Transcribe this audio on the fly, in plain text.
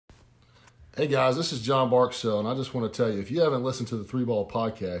Hey guys, this is John Barksdale, and I just want to tell you, if you haven't listened to the Three Ball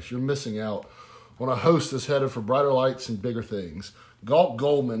Podcast, you're missing out on a host that's headed for brighter lights and bigger things. Galt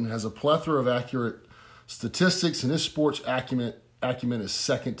Goldman has a plethora of accurate statistics, and his sports acumen is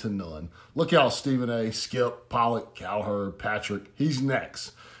second to none. Look out, Stephen A., Skip, Pollock, Cowherd, Patrick. He's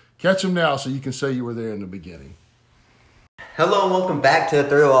next. Catch him now so you can say you were there in the beginning. Hello and welcome back to the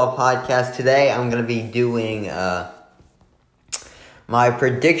Three Ball Podcast. Today I'm going to be doing my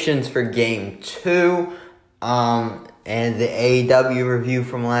predictions for Game 2 and the AEW review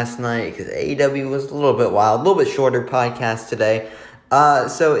from last night, because AEW was a little bit wild, a little bit shorter podcast today.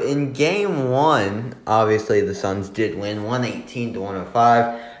 So in Game 1, obviously the Suns did win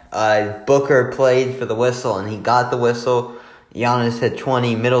 118-105. Booker played for the whistle and he got the whistle. Giannis had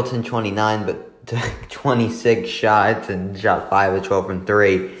 20, Middleton 29, but took 26 shots and shot 5 of 12 from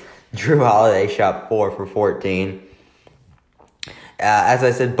 3. Drew Holiday shot 4 for 14. As I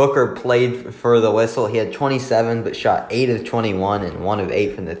said, Booker played for the whistle. He had 27, but shot 8 of 21 and 1 of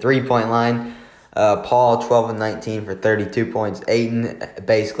 8 from the three-point line. Paul, 12 of 19 for 32 points. Ayton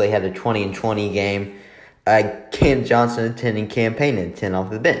basically had a 20 and 20 game. Cam Johnson, 10, and Cam Payne, 10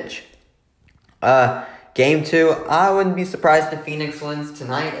 off the bench. Game 2, I wouldn't be surprised if Phoenix wins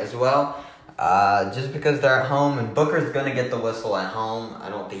tonight as well. Just because they're at home, and Booker's going to get the whistle at home. I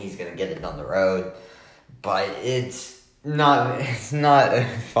don't think he's going to get it on the road. But it's not a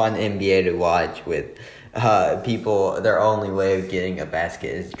fun NBA to watch with people. Their only way of getting a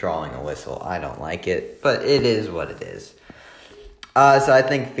basket is drawing a whistle. I don't like it, but it is what it is. So I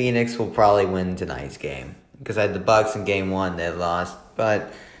think Phoenix will probably win tonight's game, because I had the Bucks in Game 1. They lost,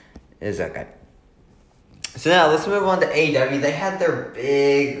 but it's okay. So now let's move on to AEW. They had their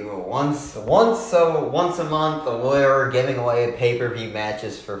big once a month, we're giving away pay-per-view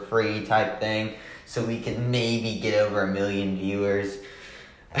matches for free type thing, so we can maybe get over 1 million viewers.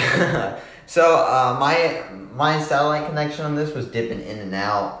 So my satellite connection on this was dipping in and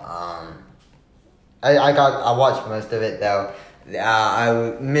out. I watched most of it though.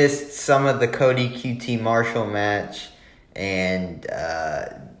 I missed some of the Cody QT Marshall match and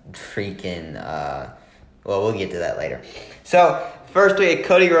well, we'll get to that later. So, first we had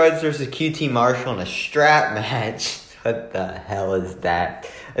Cody Rhodes versus QT Marshall in a strap match. What the hell is that?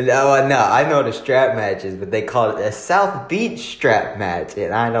 No, I know what a strap match is, but they call it a South Beach strap match,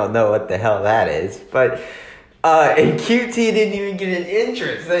 and I don't know what the hell that is. But, and QT didn't even get an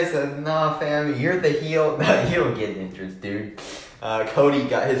entrance. They said, nah, fam, you're the heel. No, you don't get an entrance, dude. Cody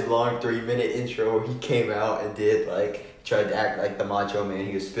got his long 3-minute intro where he came out and tried to act like the Macho Man.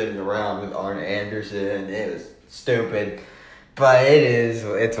 He was spinning around with Arn Anderson. It was stupid. But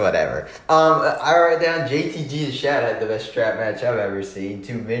it's whatever. I write down JTG to Shad had the best strap match I've ever seen.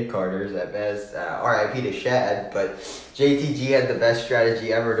 2 mid-carders at best. RIP to Shad. But JTG had the best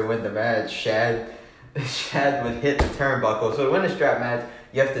strategy ever to win the match. Shad would hit the turnbuckle. So to win a strap match,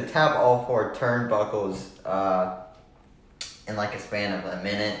 you have to tap all 4 turnbuckles in like a span of a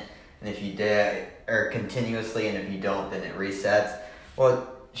minute. And if you did, or continuously, and if you don't, then it resets. Well,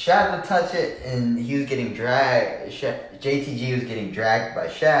 Shad would touch it, and he was getting dragged. JTG was getting dragged by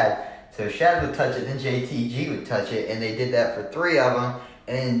Shad. So Shad would touch it, then JTG would touch it, and they did that for 3 of them.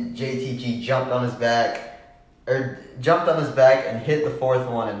 And JTG jumped on his back and hit the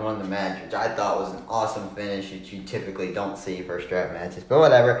 4th one and won the match, which I thought was an awesome finish, which you typically don't see for strap matches. But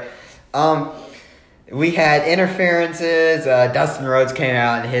whatever. We had interferences. Dustin Rhodes came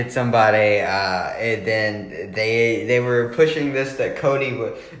out and hit somebody. And then they were pushing this that Cody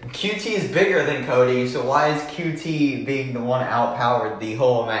would. QT is bigger than Cody, so why is QT being the one outpowered the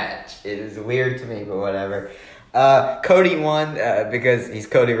whole match? It is weird to me, but whatever. Cody won because he's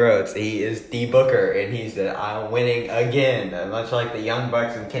Cody Rhodes. He is the booker, and he said, I'm winning again. Much like the Young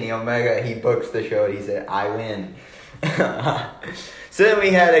Bucks and Kenny Omega, he books the show and he said, I win. So then we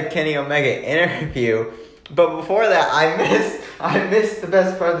had a Kenny Omega interview, but before that, I missed the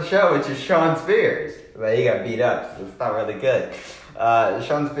best part of the show, which is Shawn Spears. But he got beat up, so it's not really good.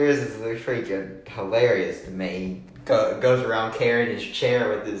 Shawn Spears is freaking hilarious to me. He goes around carrying his chair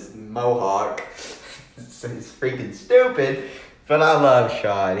with his mohawk. It's freaking stupid, but I love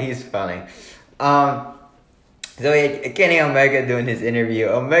Shawn. He's funny. So we had Kenny Omega doing his interview.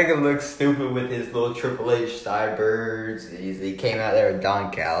 Omega looks stupid with his little Triple H sideburns. He came out there with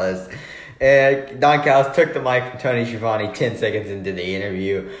Don Callis. And Don Callis took the mic from Tony Schiavone 10 seconds into the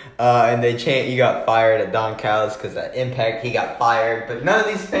interview. And they chant, you got fired at Don Callis because at Impact he got fired. But none of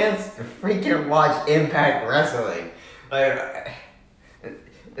these fans freaking watch Impact Wrestling.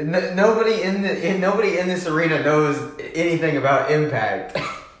 Nobody in this arena knows anything about Impact.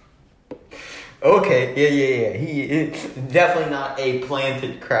 Okay, yeah. He definitely not a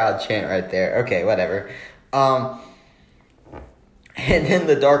planted crowd chant right there. Okay, whatever. And then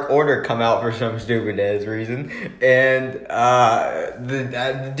the Dark Order come out for some stupid ass reason, and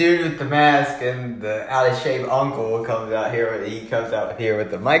the dude with the mask and the out of shape uncle comes out here. He comes out here with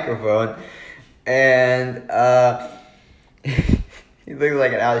the microphone, and he looks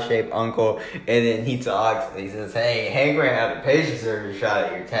like an out of shape uncle. And then he talks. And he says, "Hey, Hangman had a page deserves a shot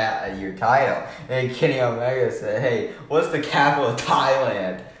at your title." And Kenny Omega said, "Hey, what's the capital of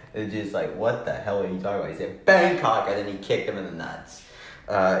Thailand?" It's just like, what the hell are you talking about? He said, Bangkok, and then he kicked him in the nuts.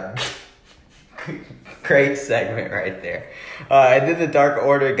 Great segment right there. And then the Dark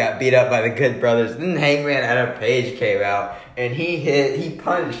Order got beat up by the Good Brothers. Then Hangman Adam Page came out, and he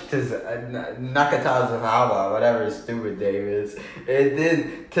punched his Nakatazawa, whatever his stupid name is. And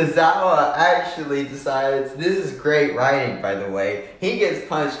then Tozawa actually decides, this is great writing, by the way. He gets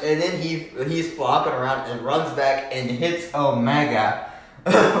punched, and then he's flopping around and runs back and hits Omega.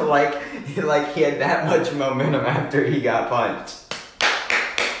 like he had that much momentum after he got punched.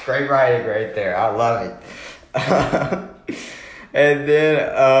 Great writing right there. I love it. And then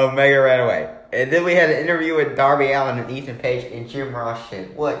Omega ran away. And then we had an interview with Darby Allin and Ethan Page, and Jim Ross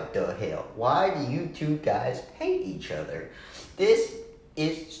said, "What the hell? Why do you two guys hate each other? This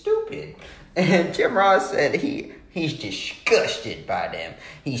is stupid." And Jim Ross said he's disgusted by them.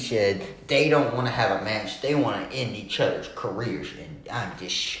 He said they don't want to have a match. They want to end each other's careers, and I'm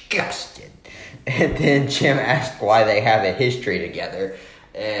disgusted. And then Jim asked why they have a history together.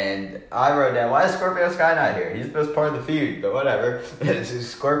 And I wrote down, why is Scorpio Sky not here? He's supposed to be part of the feud, but whatever.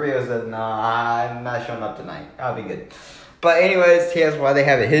 Scorpio said, no, I'm not showing up tonight. I'll be good. But anyways, he asked why they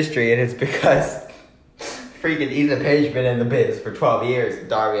have a history, and it's because freaking Ethan Page been in the biz for 12 years.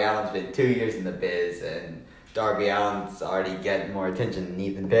 Darby Allin's been 2 years in the biz, and Darby Allin's already getting more attention than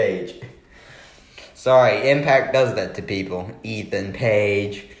Ethan Page. Sorry, Impact does that to people. Ethan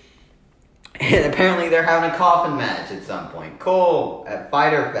Page. And apparently they're having a coffin match at some point. Cool. At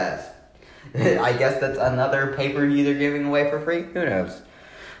Fyter Fest. I guess that's another pay-per-view they're giving away for free. Who knows?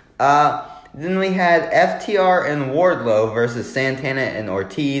 Then we had FTR and Wardlow versus Santana and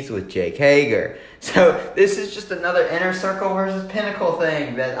Ortiz with Jake Hager. So this is just another Inner Circle versus Pinnacle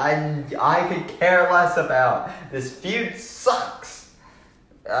thing that I could care less about. This feud sucks.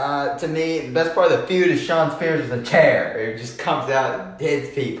 To me, the best part of the feud is Shawn Spears with a chair. It just comes out and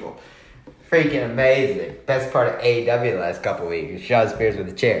hits people. Freaking amazing. Best part of AEW the last couple weeks. Shawn Spears with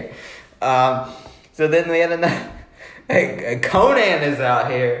a chair. So then we had another... Conan is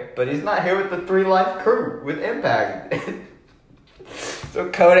out here, but he's not here with the 3 Life Crew, with Impact. So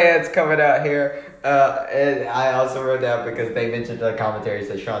Conan's coming out here. And I also wrote down, because they mentioned on the commentary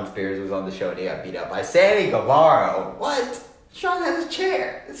that Shawn Spears was on the show and he got beat up by Sammy Guevara. What? Shawn had his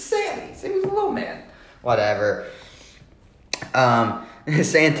chair. It's Sammy. He was a little man. Whatever.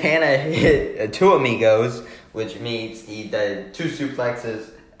 Santana hit 2 amigos, which means he did 2 suplexes.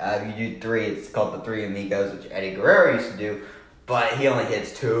 You do 3, it's called the 3 amigos, which Eddie Guerrero used to do. But he only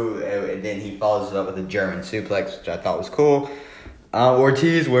hits 2, and then he follows it up with a German suplex, which I thought was cool.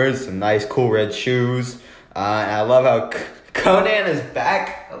 Ortiz wears some nice, cool red shoes. And I love how Conan is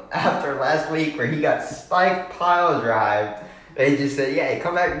back after last week where he got spike pile drived. They just said, yeah,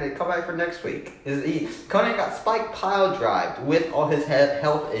 come back for next week. Conan got spike pile drived with all his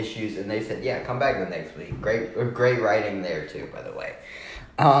health issues, and they said, yeah, come back the next week. Great writing there too, by the way.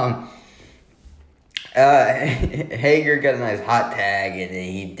 Hager got a nice hot tag, and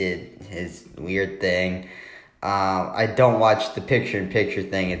then he did his weird thing. I don't watch the picture-in-picture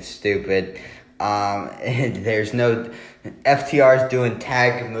thing. It's stupid. There's no... FTR's doing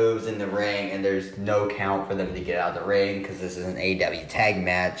tag moves in the ring, and there's no count for them to get out of the ring because this is an AEW tag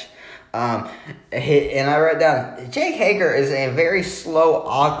match. And I wrote down, Jake Hager is a very slow,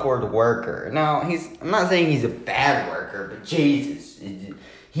 awkward worker. Now, I'm not saying he's a bad worker, but Jesus, he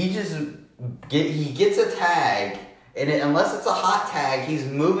gets a tag, and unless it's a hot tag, he's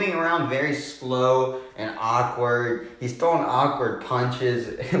moving around very slow and awkward. He's throwing awkward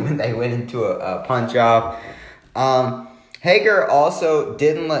punches when they went into a punch off. Hager also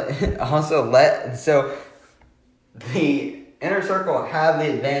so the Inner Circle had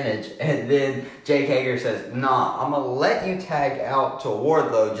the advantage, and then Jake Hager says, nah, I'm going to let you tag out to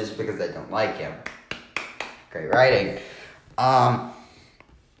Wardlow just because I don't like him. Great writing.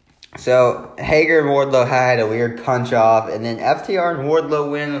 So Hager and Wardlow had a weird punch off, and then FTR and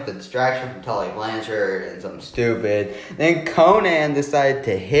Wardlow win with a distraction from Tully Blanchard and something stupid. Then Conan decided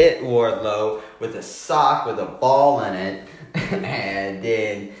to hit Wardlow with a sock with a ball in it, and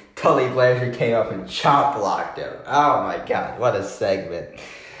then Tully Blanchard came up and chop blocked him. Oh my god, what a segment.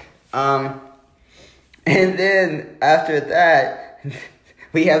 And then after that,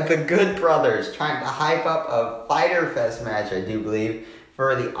 we have the Good Brothers trying to hype up a Fyter Fest match, I do believe,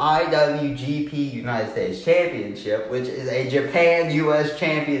 for the IWGP United States Championship, which is a Japan-US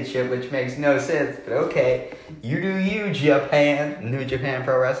Championship, which makes no sense, but okay. You do you, Japan. New Japan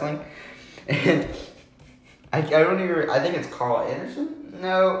Pro Wrestling. And I think it's Carl Anderson?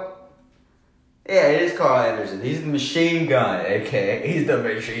 No. Yeah, it is Carl Anderson. He's the machine gun, aka he's the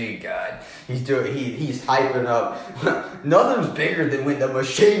machine gun. He's hyping up. Nothing's bigger than when the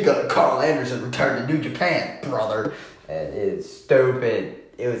machine gun Carl Anderson returned to New Japan, brother. And it's stupid.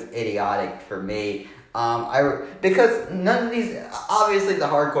 It was idiotic for me. Because none of these, obviously the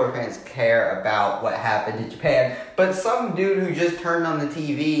hardcore fans care about what happened in Japan, but some dude who just turned on the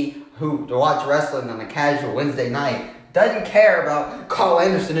TV to watch wrestling on a casual Wednesday night doesn't care about Carl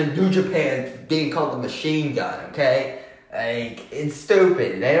Anderson in New Japan being called the machine gun, okay? Like, it's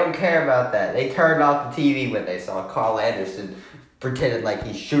stupid. They don't care about that. They turned off the TV when they saw Carl Anderson pretending like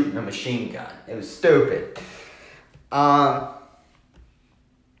he's shooting a machine gun. It was stupid. Man.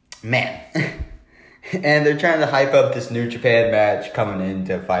 And they're trying to hype up this New Japan match coming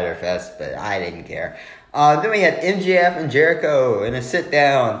into Fyter Fest, but I didn't care. Then we had MJF and Jericho in a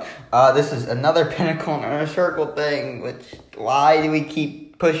sit-down. This is another Pinnacle and Inner Circle thing, which, why do we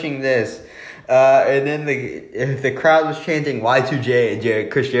keep pushing this? And then the crowd was chanting Y2J,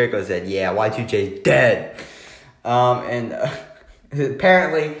 and Chris Jericho said, yeah, Y2J's dead. And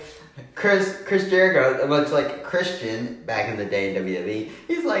apparently, Chris Jericho, much like Christian back in the day in WWE,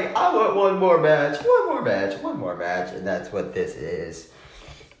 he's like, I want one more match, and that's what this is.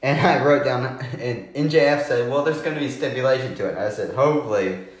 And I wrote down, and MJF said, well, there's going to be stipulation to it. And I said,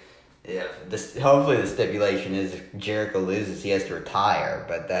 hopefully the stipulation is if Jericho loses, he has to retire,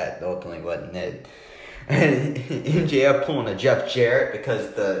 but that ultimately wasn't it. And MJF pulling a Jeff Jarrett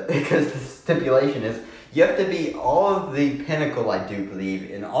because the stipulation is you have to beat all of the Pinnacle, I do believe,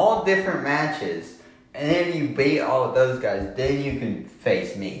 in all different matches, and then you beat all of those guys, then you can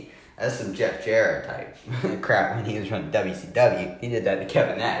face me. That's some Jeff Jarrett type crap when he was running WCW. He did that to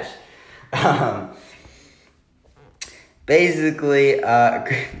Kevin Nash. Basically,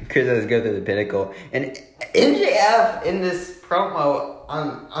 Chris has to go through the Pinnacle. And MJF in this promo,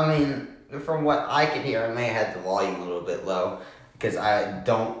 from what I could hear, I may have had the volume a little bit low because I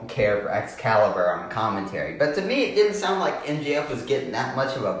don't care for Excalibur on commentary. But to me, it didn't sound like MJF was getting that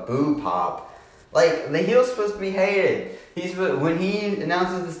much of a boo pop. Like, the heel's supposed to be hated. When he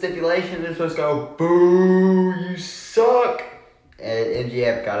announces the stipulation, they're supposed to go, boo, you suck. And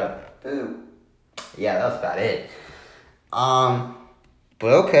MJF got a boo. Yeah, that was about it.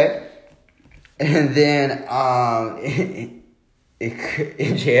 But okay. And then,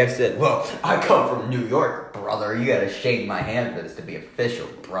 MJF said, well, I come from New York, brother. You gotta shake my hand for this to be official,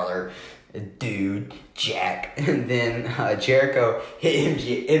 brother. Dude, Jack. And then Jericho hit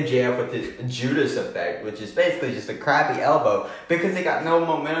MJF with his Judas effect, which is basically just a crappy elbow because he got no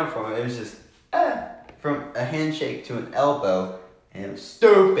momentum from it. It was just from a handshake to an elbow, and it was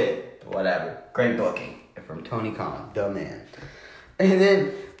stupid. Whatever. Great booking from Tony Khan, dumb man. And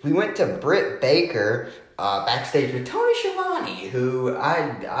then we went to Britt Baker backstage with Tony Schiavone, who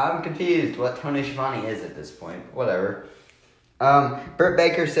I'm confused what Tony Schiavone is at this point. Whatever. Britt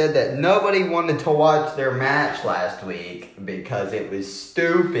Baker said that nobody wanted to watch their match last week because it was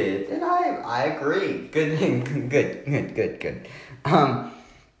stupid, and I agree. Good.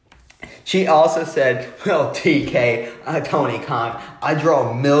 She also said, well, TK, Tony Khan, I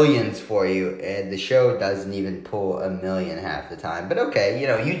draw millions for you, and the show doesn't even pull $1 million half the time. But okay,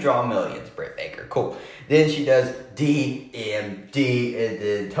 you draw millions, Britt Baker, cool. Then she does DMD, and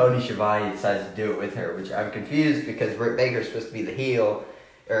then Tony Schiavone decides to do it with her, which I'm confused because Britt Baker's supposed to be the heel,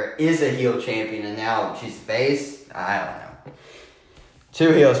 or is a heel champion, and now she's face? I don't know.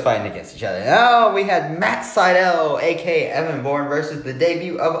 Two heels fighting against each other. Oh, we had Matt Sydal, a.k.a. Evan Bourne, versus the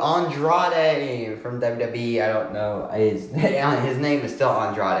debut of Andrade from WWE. I don't know. His name is still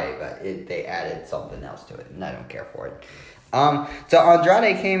Andrade, but they added something else to it, and I don't care for it. So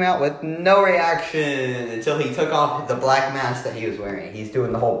Andrade came out with no reaction until he took off the black mask that he was wearing. He's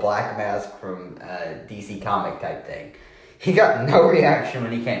doing the whole black mask from DC comic type thing. He got no reaction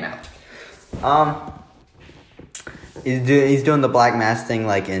when he came out. He's doing the black mask thing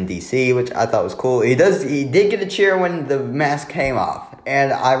like in DC, which I thought was cool. He did get a cheer when the mask came off.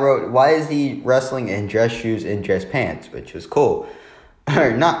 And I wrote, why is he wrestling in dress shoes and dress pants? Which was cool.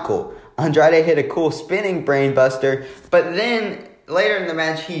 Or not cool. Andrade hit a cool spinning brain buster, but then later in the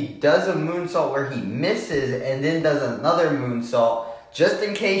match he does a moonsault where he misses and then does another moonsault just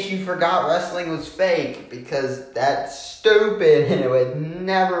in case you forgot wrestling was fake, because that's stupid and it would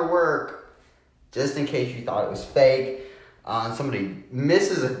never work. just in case you thought it was fake. Somebody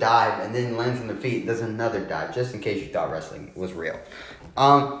misses a dive and then lands on their feet, does another dive, just in case you thought wrestling was real.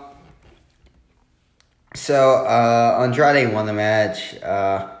 So Andrade won the match.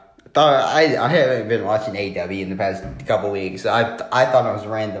 I haven't been watching AEW in the past couple weeks. So I thought it was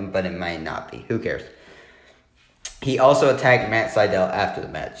random, but it might not be. Who cares? He also attacked Matt Sydal after the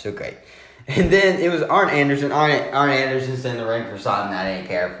match. So great. And then it was Arn Anderson. Arn Anderson's in the ring for something I didn't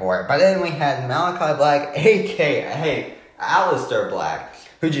care for. But then we had Malachi Black, a.k.a. Aleister Black,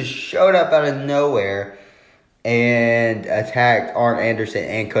 who just showed up out of nowhere and attacked Arn Anderson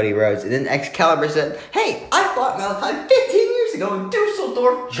and Cody Rhodes. And then Excalibur said, hey, I fought Malachi 15 years ago in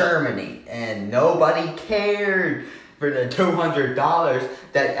Dusseldorf, Germany. And nobody cared for the $200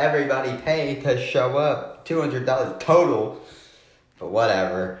 that everybody paid to show up. $200 total. But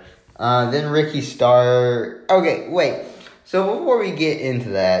whatever. Then Ricky Stark. Okay, wait. So before we get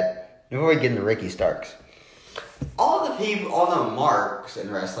into Ricky Starks, all the marks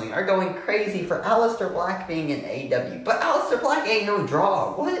in wrestling are going crazy for Aleister Black being in AEW. But Aleister Black ain't no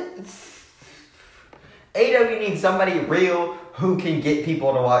draw. What? AEW needs somebody real who can get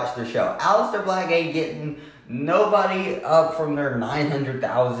people to watch their show. Aleister Black ain't getting nobody up from their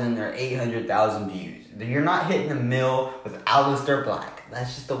 900,000 or 800,000 views. You're not hitting the mill with Aleister Black.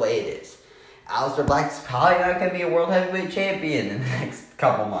 That's just the way it is. Aleister Black's probably not going to be a World Heavyweight Champion in the next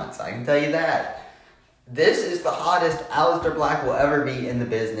couple months. I can tell you that. This is the hottest Aleister Black will ever be in the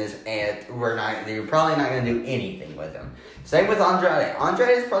business, and you're probably not going to do anything with him. Same with Andrade.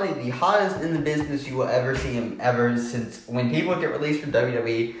 Andrade is probably the hottest in the business you will ever see him ever, since when people get released from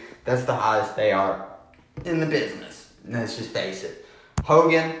WWE, that's the hottest they are in the business. Let's just face it.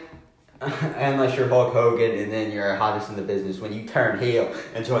 Hogan, unless you're Hulk Hogan and then you're hottest in the business when you turn heel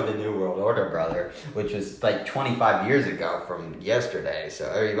and join the New World Order, brother, which was like 25 years ago from yesterday. So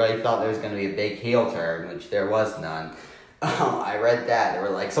everybody thought there was going to be a big heel turn, which there was none. I read that. They were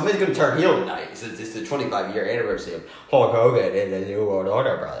like, somebody's going to turn heel tonight since it's the 25-year anniversary of Hulk Hogan and the New World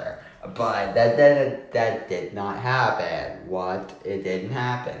Order, brother. But that did not happen. What? It didn't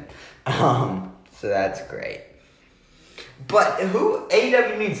happen. So that's great. But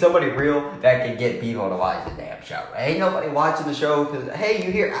AEW needs somebody real that can get people to watch the damn show. Ain't nobody watching the show because, hey,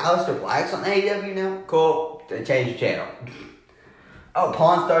 you hear Aleister Black's on AEW now? Cool. They changed the channel. Oh,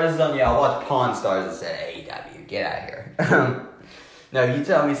 Pawn Stars is on? Yeah, I'll watch Pawn Stars instead of AEW. Get out of here. Now, you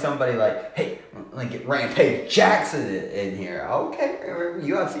tell me somebody like, hey, get Rampage Jackson in here. Okay,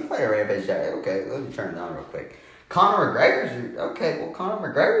 UFC fighter Rampage Jackson. Okay, let me turn it on real quick. Conor McGregor's, okay, well, Conor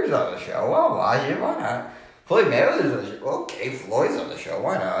McGregor's on the show. I'll watch it. Why not? Floyd Mayweather's on the show. Okay, Floyd's on the show.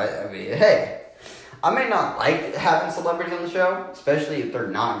 Why not? I mean, hey, I may not like having celebrities on the show, especially if they're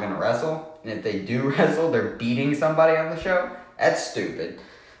not going to wrestle. And if they do wrestle, they're beating somebody on the show. That's stupid.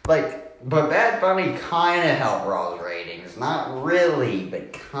 But Bad Bunny kind of helped Raw's ratings. Not really,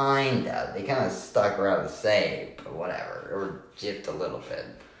 but kind of. They kind of stuck around the same, but whatever. Or jipped a little bit.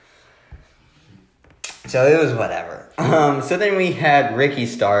 So it was whatever. So then we had Ricky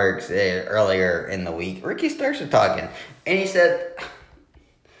Starks earlier in the week. Ricky Starks was talking, and he said,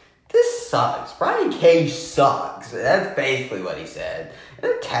 this sucks. Brian Cage sucks. That's basically what he said. And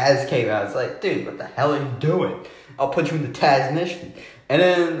then Taz came out. It's like, dude, what the hell are you doing? I'll put you in the Taz mission. And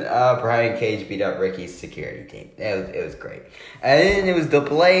then Brian Cage beat up Ricky's security team. It was great. And then it was the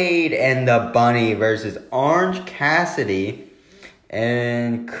Blade and the Bunny versus Orange Cassidy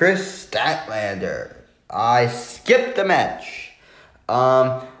and Chris Statlander. I skipped the match.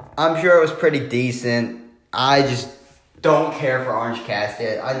 I'm sure it was pretty decent. I just don't care for Orange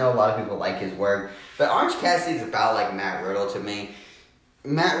Cassidy. I know a lot of people like his work, but Orange Cassidy is about like Matt Riddle to me.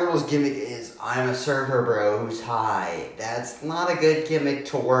 Matt Riddle's gimmick is, I'm a surfer bro who's high. That's not a good gimmick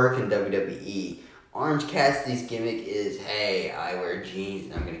to work in WWE. Orange Cassidy's gimmick is, hey, I wear jeans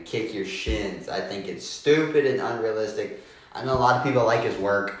and I'm going to kick your shins. I think it's stupid and unrealistic. I know a lot of people like his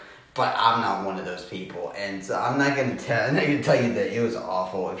work, but I'm not one of those people. And so I'm not going to tell you that it was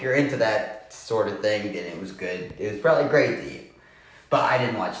awful. If you're into that sort of thing, then it was good. It was probably great to you. But I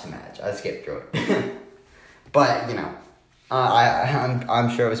didn't watch the match. I skipped through it. But, you know, I'm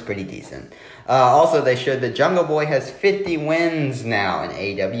sure it was pretty decent. Also, they showed that Jungle Boy has 50 wins now in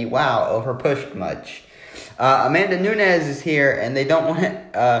AEW. Wow, overpushed much. Amanda Nunes is here, and they don't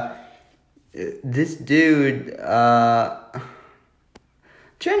want this dude.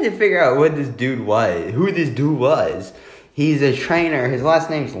 Trying to figure out what this dude was. Who this dude was. He's a trainer. His last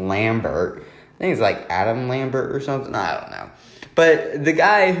name's Lambert. I think it's like Adam Lambert or something. I don't know. But the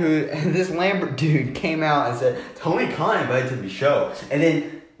guy this Lambert dude came out and said, Tony Khan invited to the show. And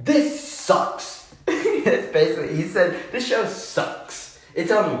then, this sucks. That's basically, he said, this show sucks.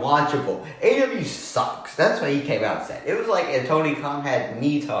 It's unwatchable. AEW sucks. That's what he came out and said. It was like if Tony Khan had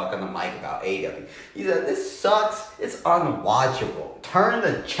me talk on the mic about AEW. He said, this sucks. It's unwatchable. Turn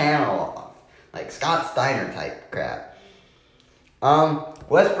the channel off. Like Scott Steiner type crap.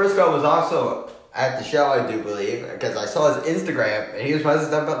 Wes Briscoe was also at the show, I do believe, because I saw his Instagram and he was posting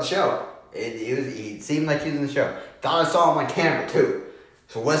stuff about the show. He seemed like he was in the show. Thought I saw him on camera too.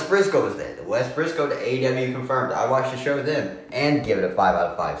 So Wes Briscoe was there. The Wes Briscoe to AEW confirmed. I watched the show then and give it a 5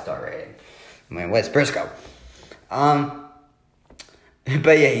 out of 5 star rating. I mean, Wes Briscoe.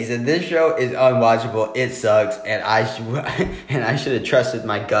 But yeah, he said this show is unwatchable. It sucks, and I should have trusted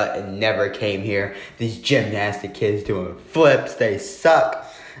my gut and never came here. These gymnastic kids doing flips, they suck.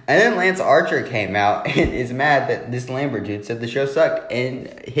 And then Lance Archer came out and is mad that this Lambert dude said the show sucked and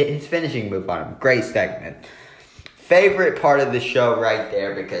hit his finishing move on him. Great segment. Favorite part of the show right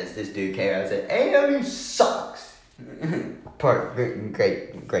there, because this dude came out and said, AEW sucks.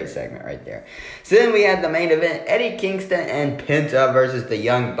 Great segment right there. So then we had the main event, Eddie Kingston and Penta versus the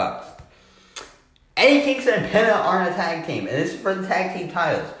Young Bucks. Eddie Kingston and Penta aren't a tag team, and this is for the tag team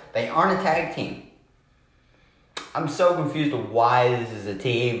titles. They aren't a tag team. I'm so confused of why this is a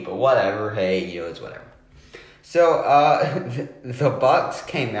team, but whatever. Hey, it's whatever. So the Bucks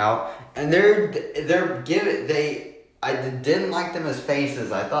came out, and I didn't like them as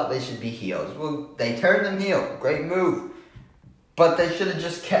faces. I thought they should be heels. Well, they turned them heel. Great move. But they should have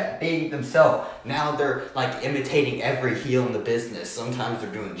just kept being themselves. Now they're like imitating every heel in the business. Sometimes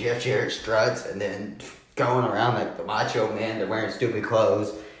they're doing Jeff Jarrett struts and then going around like the Macho Man. They're wearing stupid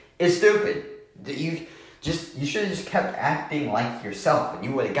clothes. It's stupid. You should have just kept acting like yourself, and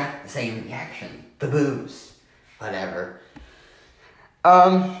you would have got the same reaction. The boos, whatever.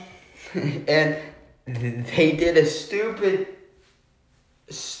 And they did a stupid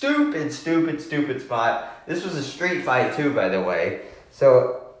spot. This was a street fight too, by the way.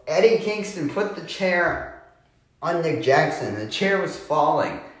 So Eddie Kingston put the chair on Nick Jackson. The chair was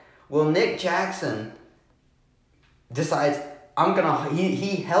falling. Well, Nick Jackson decides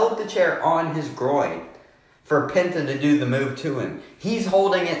he held the chair on his groin for Penta to do the move to him. He's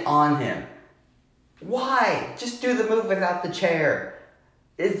holding it on him. Why? Just do the move without the chair.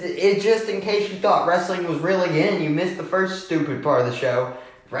 It just in case you thought wrestling was real again, you missed the first stupid part of the show.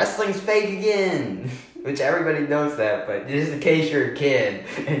 Wrestling's fake again. Which everybody knows that, but just in case you're a kid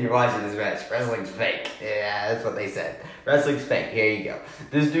and you're watching this match, wrestling's fake. Yeah, that's what they said. Wrestling's fake. Here you go.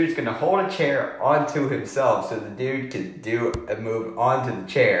 This dude's gonna hold a chair onto himself so the dude can do a move onto the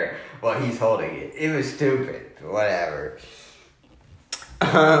chair while he's holding it. It was stupid. Whatever.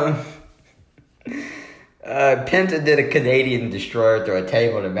 Penta did a Canadian Destroyer through a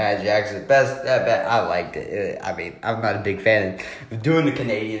table to Matt Jackson. I liked it. I mean, I'm not a big fan of doing the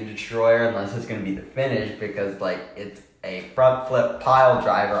Canadian Destroyer unless it's going to be the finish because, it's a front flip pile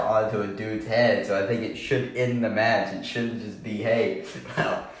driver onto a dude's head. So I think it should end the match. It shouldn't just be, hey,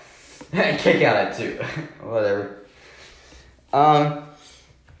 well, kick out at 2. Whatever.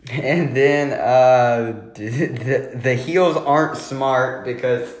 And then the heels aren't smart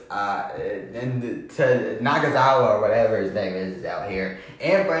because Nakazawa or whatever his name is out here,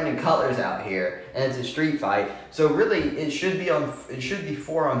 and Brandon Cutler's out here, and it's a street fight. So really, it should be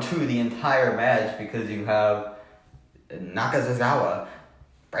 4-on-2 the entire match because you have Nakazawa,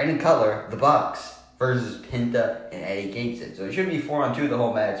 Brandon Cutler, the Bucks versus Penta and Eddie Kingston. So it should be 4-on-2 the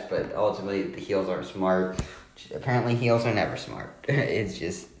whole match, but ultimately the heels aren't smart. Apparently heels are never smart. It's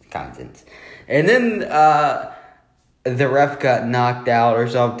just content. And then the ref got knocked out or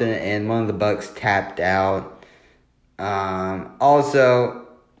something, and one of the Bucks tapped out. Also,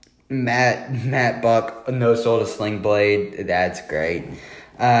 Matt Buck no-sold a sling blade. That's great.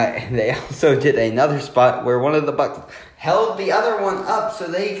 They also did another spot where one of the Bucks held the other one up so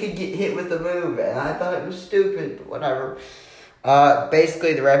they could get hit with the move, and I thought it was stupid, but whatever.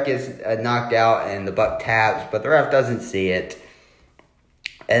 Basically, the ref gets knocked out and the Buck taps, but the ref doesn't see it.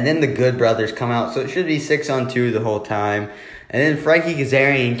 And then the Good Brothers come out, so it should be 6-on-2 the whole time. And then Frankie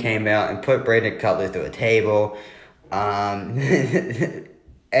Kazarian came out and put Brandon Cutler through a table. Eddie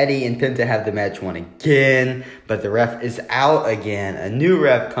and Penta have the match won again, but the ref is out again. A new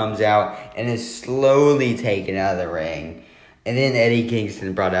ref comes out and is slowly taken out of the ring. And then Eddie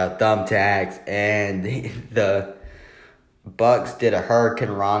Kingston brought out thumbtacks, and the Bucks did a Hurricane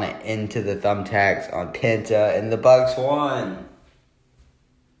Rana into the thumbtacks on Penta, and the Bucks won.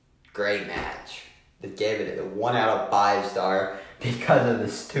 Great match. They gave it a 1 out of 5 star because of the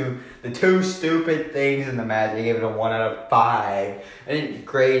two stupid things in the match. They gave it a 1 out of 5. I didn't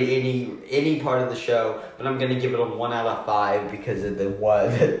grade any part of the show, but I'm gonna give it a 1 out of 5 because of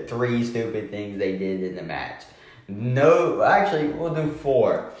the 3 stupid things they did in the match. No, actually, we'll do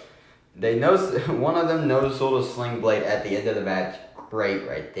 4. One of them no-sold a sling blade at the end of the match. Great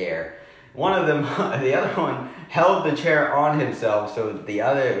right there. One of them, the other one, held the chair on himself so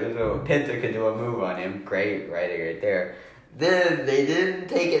Penta could do a move on him. Great right there. Then they didn't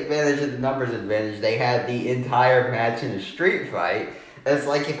take advantage of the numbers advantage. They had the entire match in a street fight. It's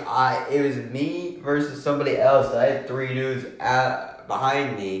like if it was me versus somebody else. I had 3 dudes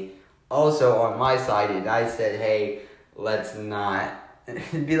behind me, also on my side, and I said, "Hey, let's not."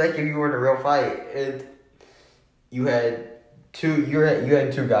 It'd be like if you were in a real fight. You had 2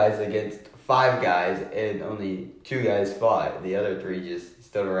 guys against 5 guys, and only 2 guys fought. The other 3 just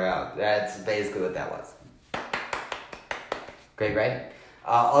stood around. That's basically what that was. Great, right?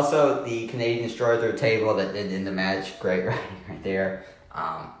 Also, the Canadian Destroyer through a table that did in the match. Great, right there.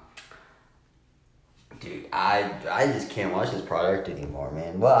 Dude, I just can't watch this product anymore,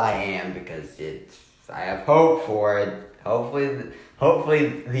 man. Well, I am because I have hope for it. Hopefully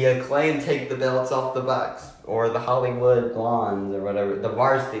the Acclaim take the belts off the Bucks or the Hollywood Blondes or whatever. The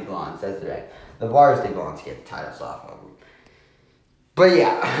Varsity Blondes, that's right. The Varsity Blondes get the titles off of them. But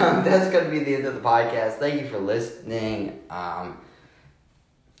yeah, that's going to be the end of the podcast. Thank you for listening.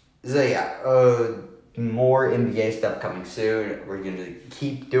 So yeah, more NBA stuff coming soon. We're going to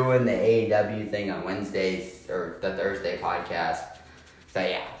keep doing the AEW thing on Wednesdays or the Thursday podcast. So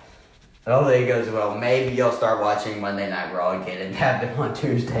yeah, hopefully it goes well. Maybe you'll start watching Monday Night Raw again and have them on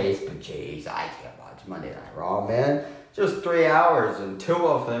Tuesdays. But jeez, I can't watch Monday Night Raw, man. Just 3 hours and 2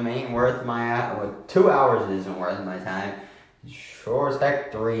 of them ain't worth my 2 hours isn't worth my time. Sure as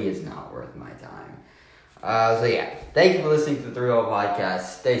heck 3 is not worth my time. So yeah, thank you for listening to the 3-0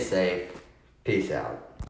 podcast. Stay safe. Peace out.